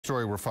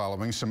Story we're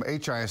following, some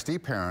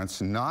HISD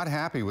parents not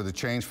happy with the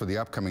change for the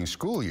upcoming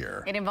school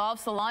year. It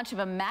involves the launch of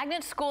a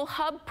magnet school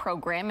hub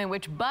program in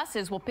which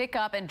buses will pick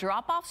up and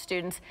drop off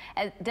students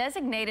at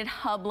designated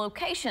hub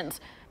locations.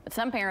 But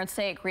some parents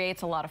say it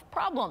creates a lot of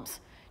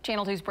problems.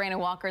 Channel 2's Brandon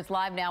Walker is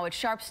live now at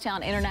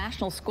Sharpstown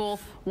International School,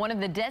 one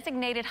of the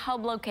designated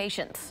hub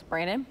locations.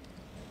 Brandon?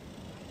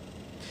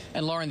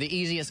 And Lauren, the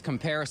easiest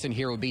comparison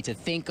here would be to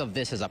think of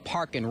this as a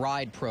park and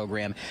ride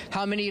program.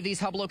 How many of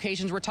these hub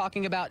locations we're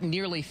talking about?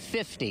 Nearly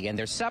 50, and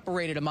they're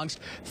separated amongst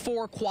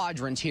 4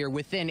 quadrants here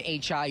within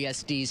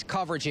HISD's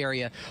coverage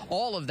area.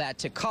 All of that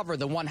to cover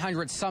the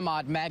 100 some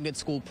odd magnet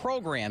school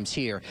programs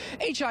here.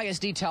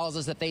 HISD tells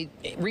us that they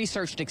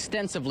researched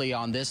extensively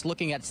on this,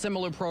 looking at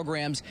similar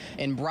programs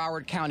in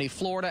Broward County,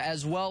 Florida,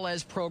 as well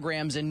as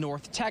programs in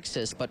North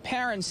Texas. But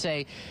parents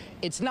say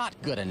it's not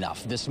good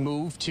enough, this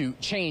move to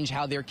change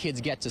how their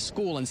kids get to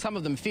school, and some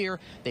of them fear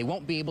they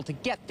won't be able to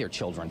get their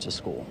children to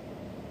school.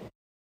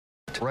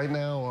 Right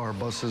now, our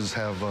buses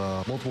have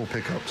multiple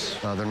pickups.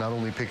 They're not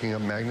only picking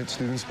up magnet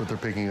students, but they're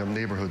picking up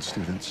neighborhood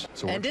students.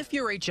 And if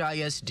you're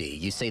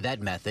HISD, you say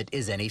that method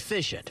is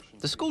inefficient.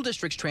 The school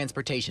district's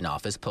transportation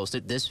office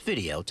posted this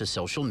video to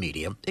social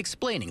media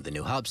explaining the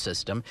new hub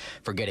system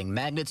for getting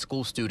magnet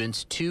school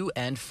students to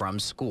and from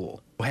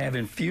school.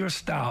 Having fewer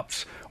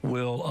stops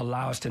will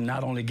allow us to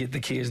not only get the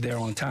kids there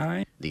on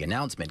time. The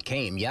announcement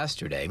came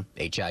yesterday.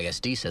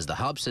 HISD says the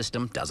hub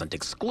system doesn't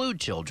exclude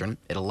children.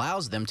 It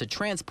allows them to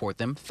transport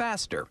them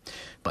faster.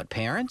 But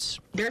parents?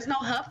 There's no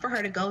hub for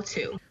her to go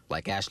to.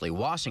 Like Ashley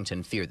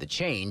Washington, fear the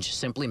change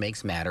simply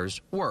makes matters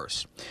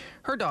worse.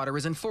 Her daughter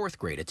is in 4th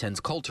grade, attends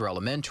Coulter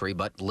Elementary,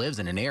 but lives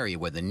in an area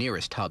where the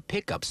nearest hub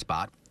pickup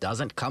spot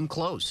doesn't come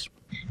close.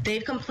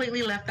 They've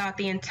completely left out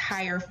the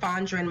entire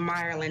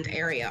Fondren-Meyerland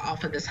area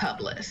off of this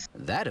hub list.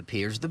 That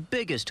appears the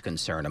biggest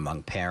concern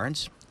among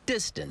parents,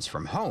 distance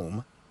from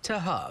home to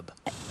hub.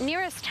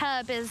 Nearest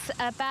hub is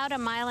about 1.5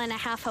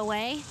 miles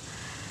away,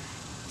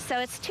 so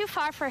it's too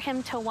far for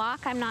him to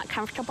walk. I'm not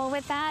comfortable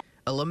with that.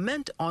 A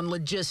lament on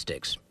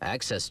logistics.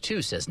 Access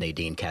to, says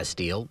Nadine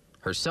Castile.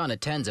 Her son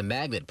attends a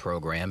magnet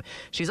program.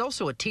 She's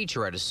also a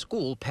teacher at a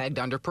school pegged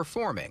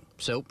underperforming.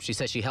 So she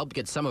says she helped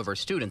get some of her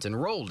students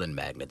enrolled in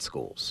magnet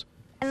schools.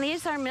 And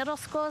these are middle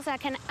schools that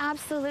can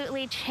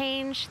absolutely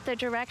change the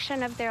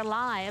direction of their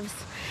lives.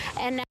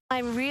 And now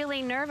I'm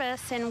really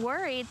nervous and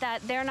worried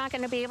that they're not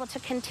going to be able to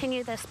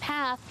continue this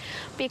path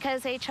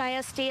because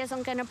HISD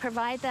isn't going to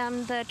provide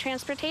them the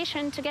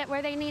transportation to get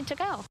where they need to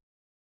go.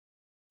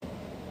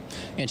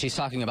 And she's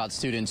talking about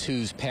students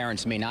whose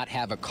parents may not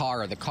have a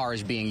car, or the car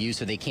is being used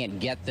so they can't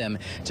get them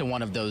to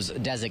one of those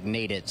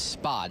designated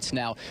spots.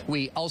 Now,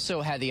 we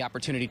also had the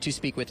opportunity to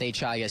speak with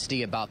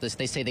HISD about this.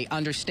 They say they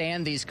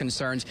understand these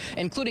concerns,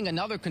 including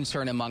another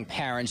concern among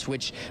parents,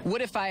 which, what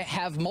if I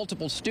have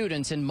multiple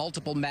students in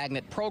multiple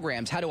magnet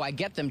programs? How do I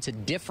get them to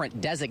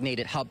different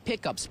designated hub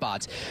pickup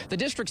spots? The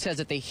district says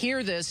that they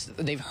hear this,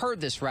 they've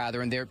heard this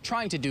rather, and they're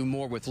trying to do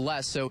more with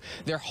less. So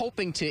they're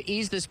hoping to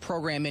ease this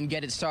program and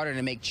get it started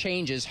and make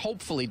changes,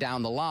 hopefully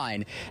down the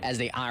line, as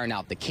they iron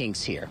out the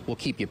kinks here. We'll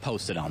keep you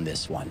posted on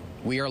this one.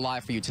 We are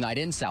live for you tonight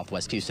in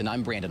Southwest Houston.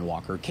 I'm Brandon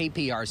Walker,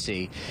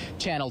 KPRC,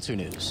 Channel 2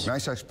 News.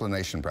 Nice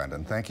explanation,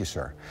 Brandon. Thank you,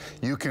 sir.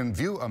 You can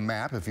view a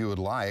map, if you would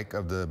like,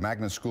 of the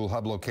magnet school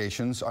hub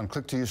locations on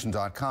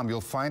click2houston.com.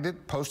 You'll find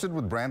it posted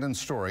with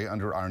Brandon's story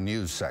under our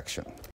news section.